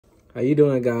How you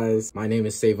doing, guys? My name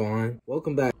is Savon.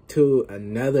 Welcome back to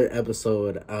another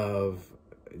episode of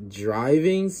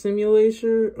Driving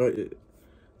Simulator. I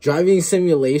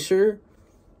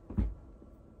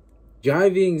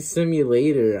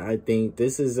think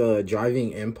this is a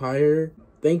Driving Empire.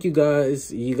 Thank you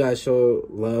guys. You guys showed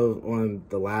love on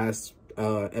the last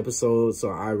episode,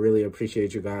 so I really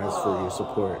appreciate you guys for your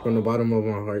support. From the bottom of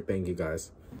my heart, thank you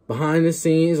guys. Behind the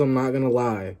scenes, I'm not gonna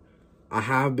lie, I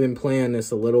have been playing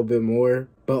this a little bit more,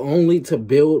 but only to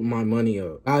build my money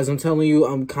up. Guys, I'm telling you,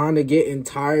 I'm kind of getting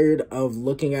tired of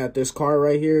looking at this car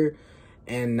right here.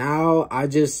 And now I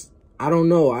don't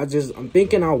know. I'm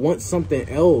thinking I want something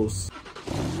else.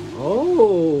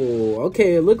 Oh,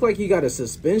 okay. It looked like you got a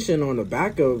suspension on the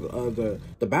back of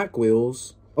the back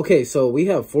wheels. Okay, so we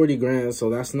have 40 grand, so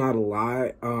that's not a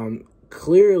lot.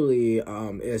 Clearly,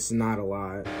 it's not a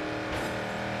lot.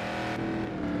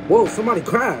 Whoa, somebody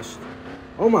crashed.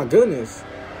 Oh my goodness.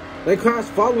 They crashed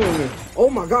following me. Oh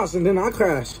my gosh, and then I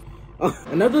crashed.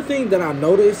 Another thing that I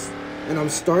noticed, and I'm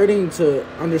starting to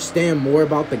understand more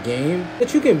about the game,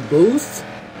 that you can boost.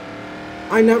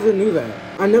 I never knew that.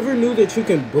 I never knew that you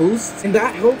can boost, and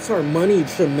that helps our money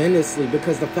tremendously,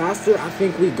 because the faster I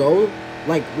think we go,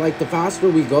 like the faster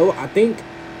we go, I think,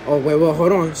 oh wait,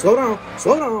 hold on, slow down.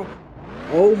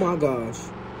 Oh my gosh.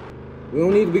 We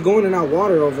don't need to be going in that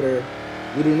water over there.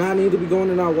 We do not need to be going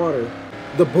in that water.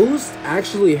 The boost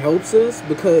actually helps us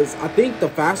because I think the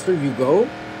faster you go,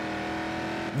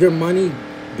 your money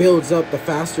builds up the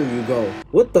faster you go.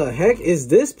 What the heck is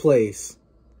this place?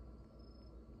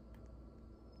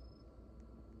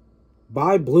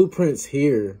 Buy blueprints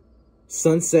here.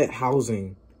 Sunset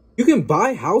housing. You can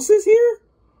buy houses here?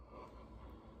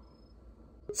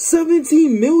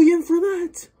 17 million for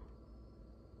that?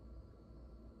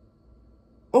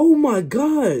 Oh my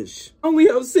gosh. I only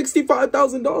have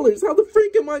 $65,000. How the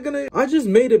freak am I gonna... I just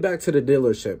made it back to the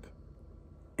dealership.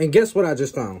 And guess what I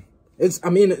just found? It's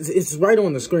right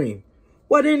on the screen.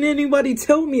 Why didn't anybody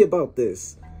tell me about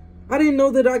this? I didn't know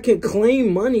that I could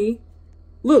claim money.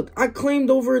 Look, I claimed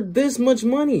over this much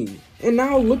money. And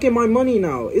now look at my money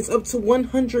now. It's up to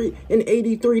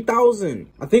 183,000.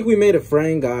 I think we made a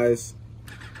friend, guys.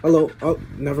 Hello. Oh,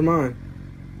 never mind.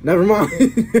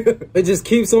 It just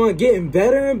keeps on getting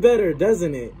better and better,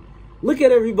 doesn't it? Look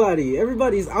at everybody.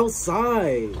 Everybody's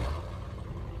outside.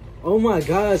 Oh my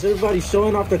gosh, everybody's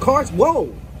showing off their cars.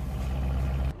 Whoa!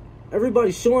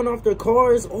 Everybody's showing off their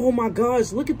cars. Oh my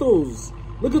gosh, look at those.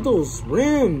 Look at those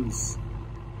rims.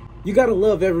 You gotta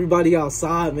love everybody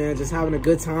outside, man. Just having a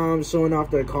good time, showing off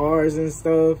their cars and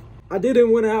stuff. I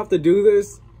didn't want to have to do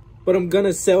this, but I'm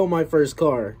gonna sell my first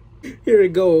car. Here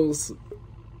it goes.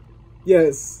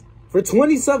 Yes, for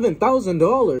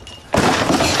 $27,000.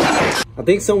 I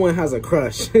think someone has a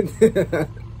crush. Hey,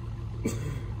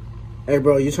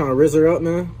 bro, you trying to rizz her up,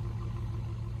 man?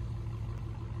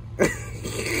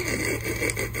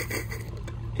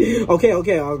 Okay,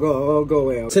 I'll go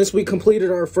away. Since we completed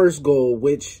our first goal,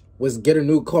 which was get a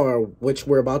new car, which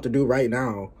we're about to do right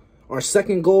now, our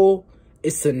second goal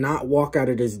is to not walk out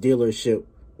of this dealership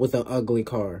with an ugly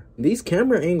car. These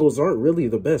camera angles aren't really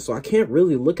the best, so I can't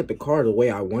really look at the car the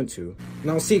way I want to.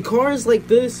 Now, see, cars like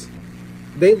this,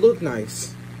 they look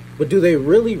nice, but do they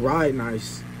really ride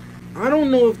nice? I don't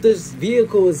know if this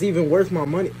vehicle is even worth my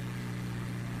money.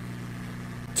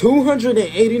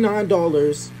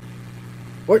 $289,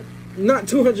 or not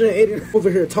 $280.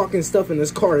 Over here talking stuff, and this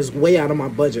car is way out of my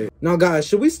budget. Now, guys,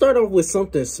 should we start off with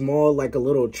something small, like a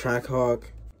little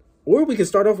Trackhawk? Or we can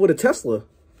start off with a Tesla.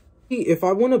 If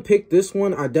I want to pick this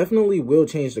one, I definitely will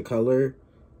change the color.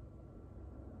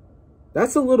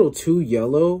 That's a little too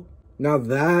yellow. Now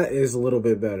that is a little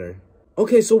bit better.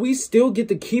 Okay, so we still get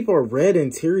to keep our red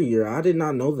interior. I did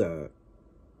not know that.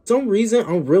 For some reason,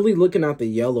 I'm really looking at the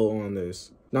yellow on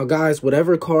this. Now, guys,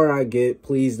 whatever car I get,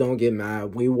 please don't get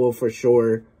mad. We will for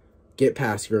sure get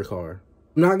past your car.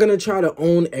 I'm not going to try to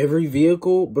own every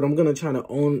vehicle, but I'm going to try to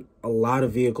own a lot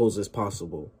of vehicles as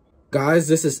possible. Guys,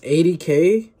 this is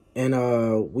 80K. And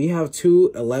we have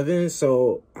 211,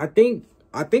 so I think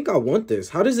I want this.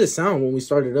 How does it sound when we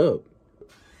start it up?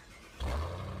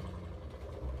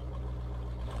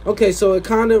 Okay, so it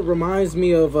kind of reminds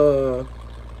me of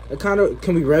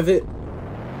can we rev it?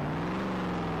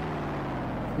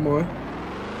 Come on.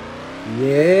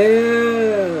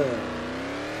 Yeah.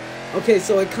 Okay,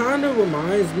 so it kind of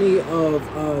reminds me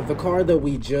of the car that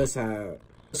we just had.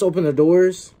 Let's open the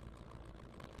doors.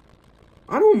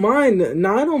 I don't mind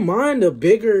a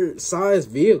bigger size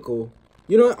vehicle.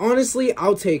 You know what? Honestly,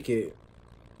 I'll take it.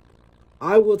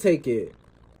 I will take it.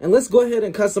 And let's go ahead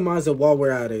and customize it while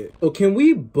we're at it. So can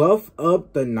we buff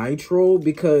up the nitro?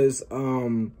 Because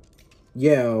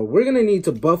Yeah, we're gonna need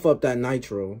to buff up that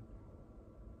nitro.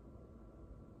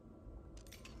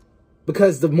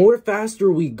 Because the more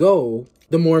faster we go,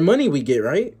 the more money we get,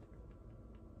 right?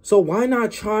 So why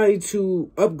not try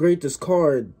to upgrade this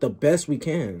car the best we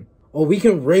can? Oh, we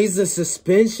can raise the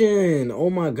suspension. Oh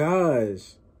my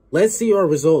gosh. Let's see our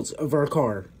results of our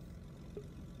car.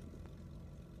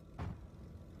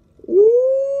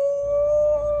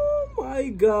 Oh my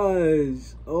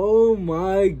gosh. Oh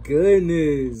my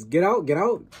goodness. Get out, get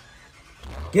out.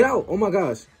 Get out. Oh my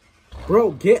gosh.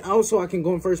 Bro, get out so I can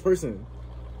go in first person.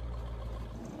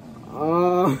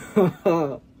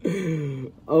 Oh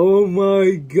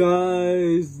my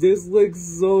gosh, this looks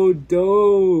so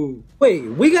dope. Wait,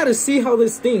 we gotta see how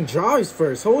this thing drives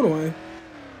first. Hold on.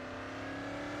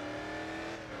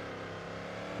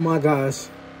 Oh my gosh.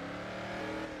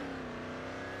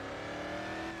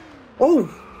 Oh,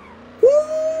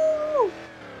 woo!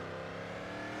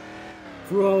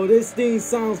 Bro, this thing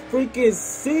sounds freaking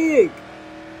sick.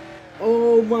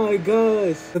 Oh my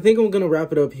gosh. I think I'm gonna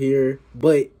wrap it up here,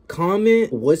 but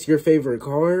comment what's your favorite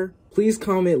car. Please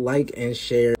comment, like, and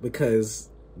share because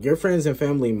your friends and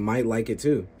family might like it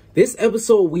too. This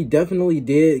episode, we definitely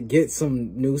did get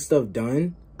some new stuff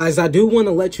done. As I do want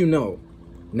to let you know,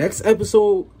 next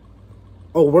episode,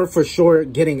 oh, we're for sure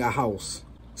getting a house.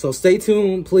 So stay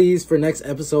tuned, please, for next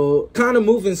episode. Kind of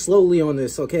moving slowly on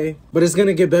this, okay? But it's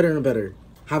gonna get better and better.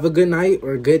 Have a good night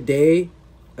or a good day.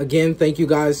 Again, thank you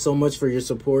guys so much for your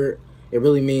support. It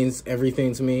really means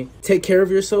everything to me. Take care of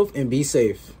yourself and be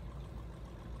safe.